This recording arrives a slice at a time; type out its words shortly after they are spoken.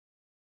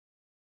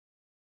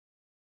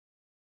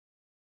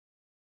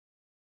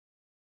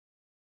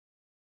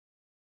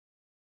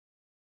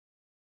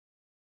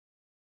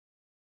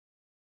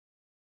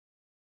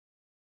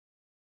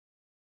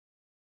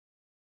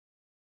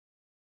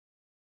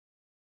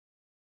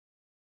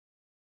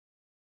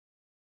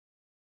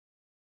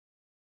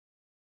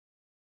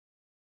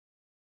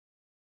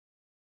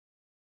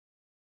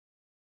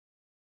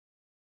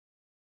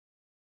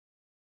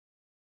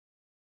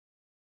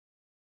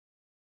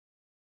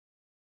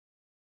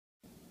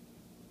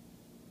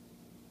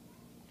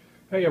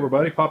Hey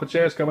everybody, Papa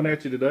Chaz coming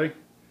at you today.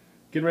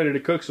 Getting ready to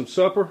cook some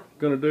supper.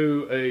 Going to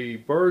do a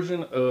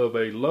version of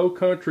a low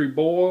country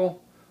boil,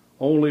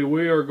 only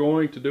we are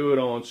going to do it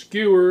on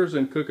skewers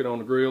and cook it on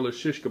the grill as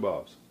shish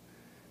kebabs.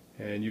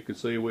 And you can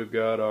see we've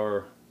got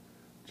our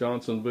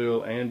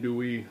Johnsonville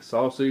andouille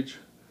sausage,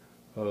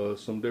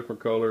 some different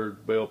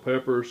colored bell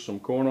peppers, some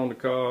corn on the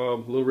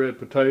cob, little red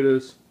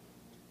potatoes,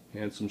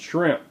 and some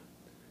shrimp.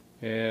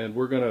 And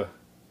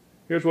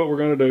here's what we're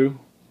going to do.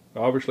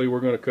 Obviously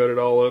we're going to cut it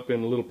all up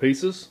in little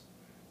pieces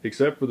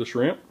except for the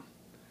shrimp,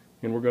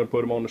 and we're going to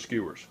put them on the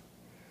skewers.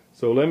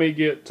 So let me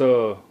get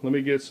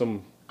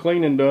some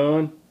cleaning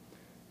done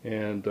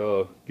and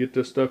get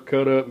this stuff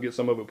cut up and get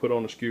some of it put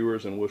on the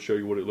skewers, and we'll show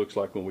you what it looks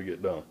like when we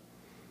get done.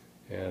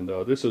 And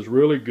this is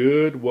really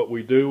good. What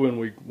we do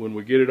when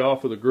we get it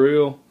off of the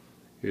grill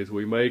is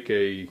we make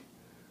a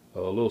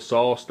little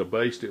sauce to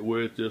baste it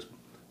with, just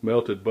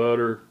melted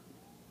butter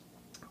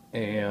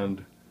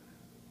and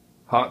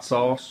hot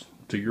sauce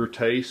to your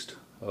taste,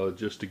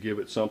 just to give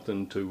it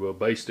something to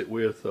baste it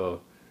with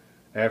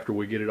after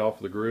we get it off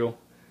the grill.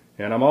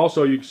 And I'm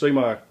also, you can see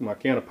my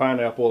can of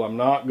pineapple. I'm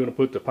not going to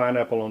put the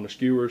pineapple on the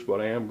skewers, but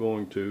I am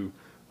going to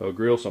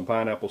grill some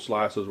pineapple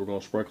slices. We're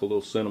going to sprinkle a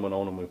little cinnamon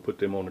on them and put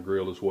them on the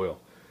grill as well.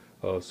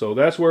 So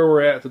that's where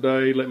we're at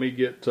today. Let me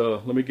get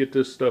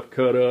this stuff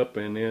cut up,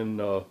 and then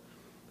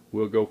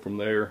we'll go from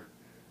there.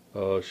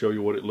 Show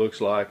you what it looks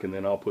like, and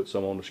then I'll put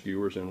some on the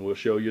skewers and we'll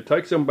show you. It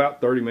takes them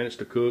about 30 minutes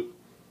to cook.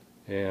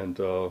 And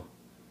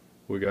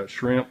we got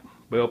shrimp,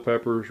 bell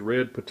peppers,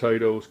 red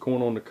potatoes,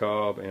 corn on the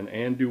cob, and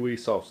andouille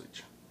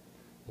sausage.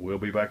 We'll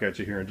be back at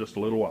you here in just a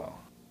little while.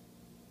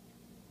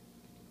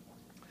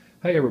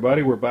 Hey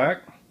everybody, we're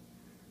back.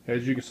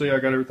 As you can see, I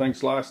got everything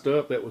sliced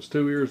up. That was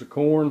 2 ears of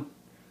corn,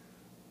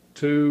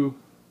 2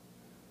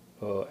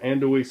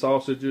 andouille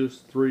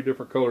sausages, 3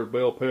 different colored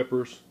bell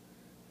peppers,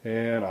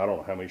 and I don't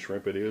know how many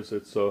shrimp it is.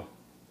 That'll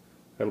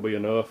be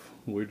enough.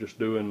 We're just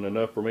doing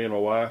enough for me and my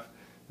wife.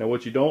 Now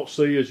what you don't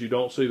see is you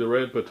don't see the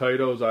red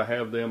potatoes. I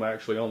have them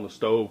actually on the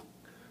stove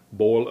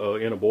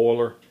in a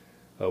boiler.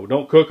 We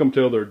don't cook them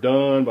till they're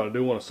done, but I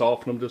do want to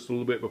soften them just a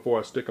little bit before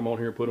I stick them on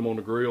here and put them on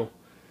the grill.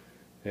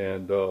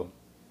 And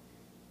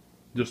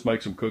just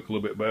makes them cook a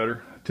little bit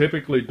better. I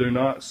typically do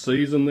not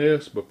season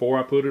this before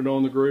I put it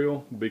on the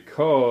grill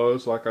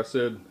because, like I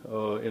said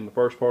in the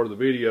first part of the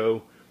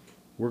video,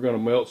 we're going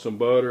to melt some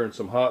butter and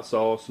some hot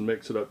sauce and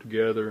mix it up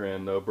together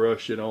and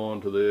brush it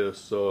onto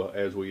this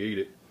as we eat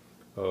it.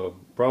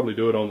 Probably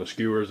do it on the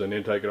skewers and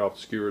then take it off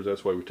the skewers.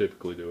 That's the way we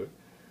typically do it.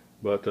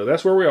 But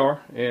that's where we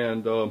are,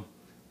 and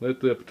let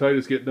the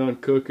potatoes get done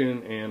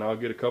cooking, and I'll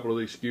get a couple of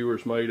these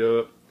skewers made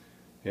up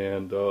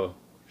and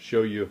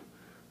show you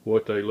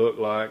what they look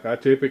like. I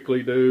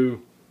typically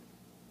do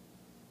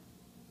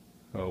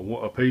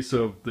a piece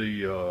of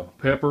the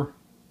pepper,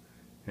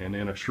 and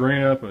then a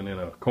shrimp, and then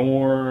a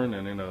corn,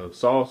 and then a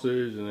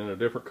sausage, and then a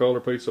different color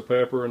piece of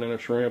pepper, and then a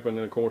shrimp, and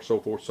then a corn, so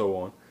forth, so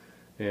on.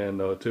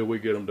 And till we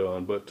get them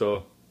done. But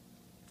let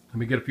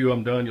me get a few of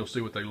them done. You'll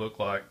see what they look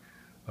like.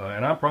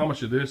 And I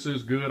promise you, this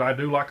is good. I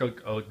do like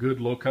a good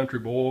low country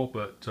boil,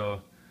 but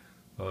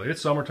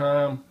it's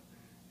summertime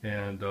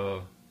and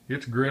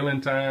it's grilling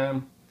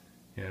time,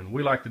 and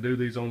we like to do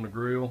these on the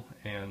grill,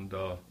 and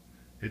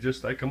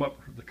they come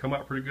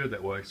out pretty good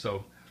that way.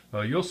 So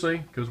you'll see,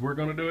 because we're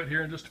going to do it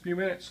here in just a few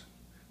minutes.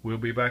 We'll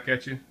be back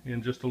at you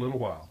in just a little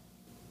while.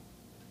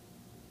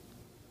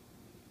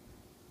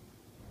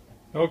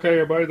 Okay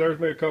everybody, there's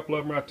me a couple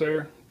of them right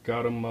there.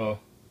 Got them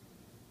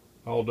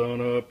all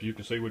done up. You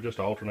can see we just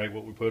alternate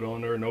what we put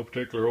on there. No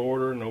particular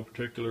order, no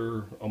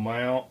particular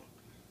amount.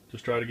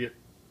 Just try to get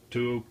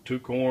two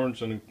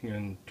corns and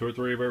 2 or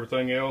 3 of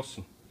everything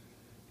else,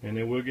 and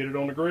then we'll get it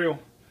on the grill. I'm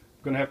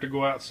going to have to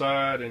go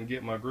outside and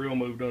get my grill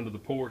moved under the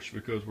porch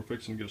because we're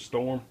fixing to get a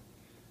storm,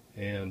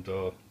 and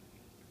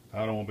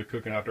I don't want to be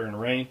cooking out there in the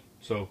rain.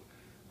 So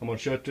I'm going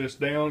to shut this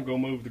down, go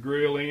move the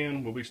grill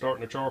in. We'll be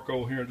starting the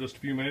charcoal here in just a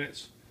few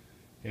minutes,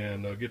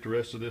 and get the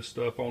rest of this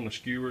stuff on the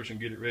skewers and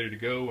get it ready to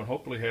go, and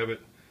hopefully have it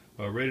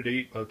ready to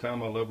eat by the time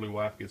my lovely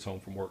wife gets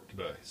home from work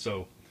today.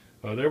 So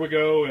there we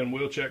go, and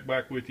we'll check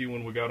back with you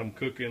when we got them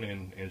cooking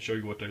and show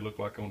you what they look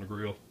like on the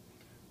grill.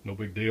 No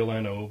big deal, I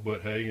know,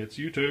 but hey, it's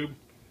YouTube.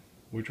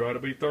 We try to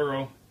be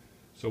thorough.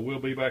 So we'll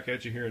be back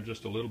at you here in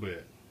just a little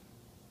bit.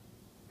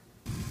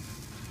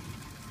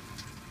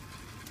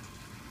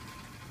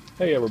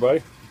 Hey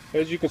everybody,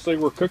 as you can see,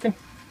 we're cooking.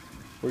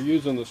 We're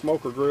using the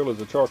smoker grill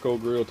as a charcoal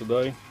grill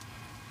today.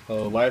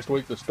 Last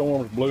week the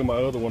storms blew my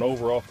other one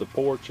over off the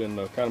porch and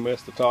kind of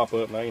messed the top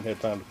up, and I ain't had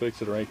time to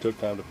fix it, or ain't took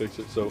time to fix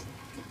it. So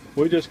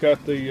we just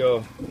got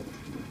the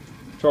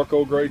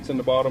charcoal grates in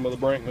the bottom of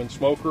the Brinkman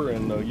smoker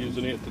and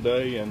using it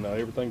today, and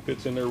everything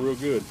fits in there real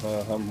good.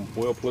 I'm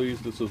well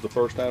pleased. This is the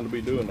first time to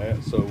be doing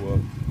that,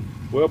 so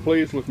well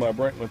pleased with my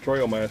Brinkman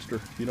Trailmaster.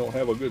 If you don't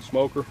have a good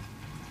smoker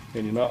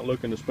and you're not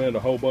looking to spend a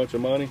whole bunch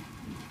of money,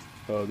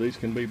 these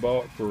can be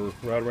bought for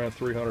right around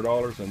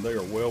 $300, and they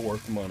are well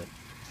worth the money.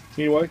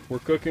 Anyway, we're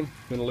cooking.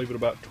 Gonna leave it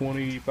about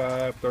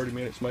 25-30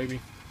 minutes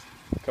maybe.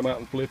 Come out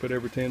and flip it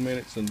every 10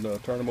 minutes and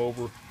turn them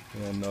over,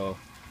 and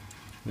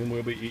Then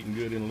we'll be eating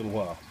good in a little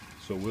while.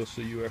 So we'll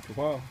see you after a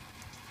while.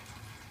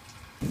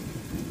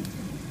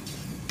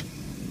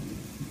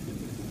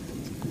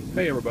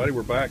 Hey everybody,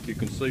 we're back. You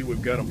can see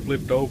we've got them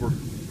flipped over.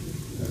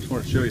 I just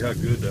want to show you how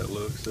good that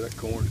looks. That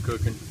corn's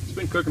cooking. It's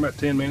been cooking about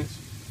 10 minutes.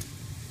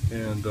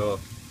 And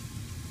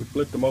we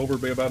flipped them over,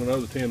 be about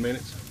another 10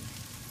 minutes.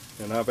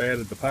 And I've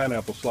added the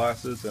pineapple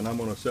slices, and I'm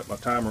going to set my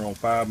timer on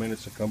 5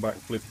 minutes and come back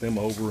and flip them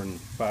over in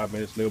 5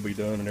 minutes, and they'll be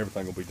done and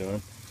everything will be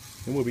done.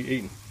 And we'll be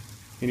eating.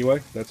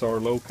 Anyway, that's our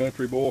low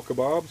country boil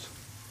kabobs,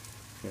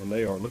 and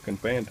they are looking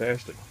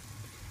fantastic.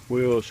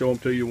 We'll show them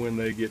to you when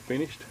they get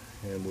finished,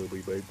 and we'll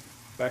be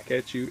back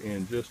at you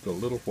in just a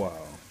little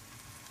while.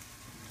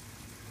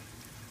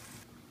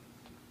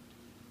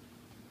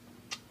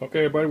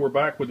 Okay everybody, we're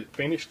back with it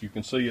finished. You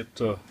can see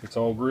it's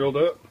all grilled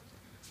up.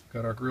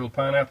 Got our grilled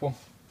pineapple,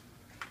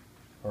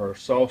 our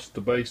sauce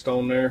to baste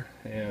on there,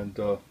 and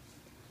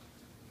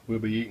we'll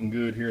be eating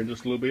good here in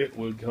just a little bit.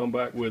 We'll come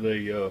back with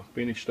a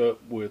finished up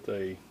with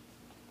a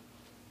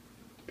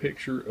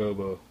picture of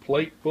a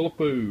plate full of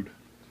food.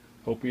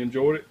 Hope you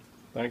enjoyed it.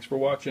 Thanks for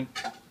watching.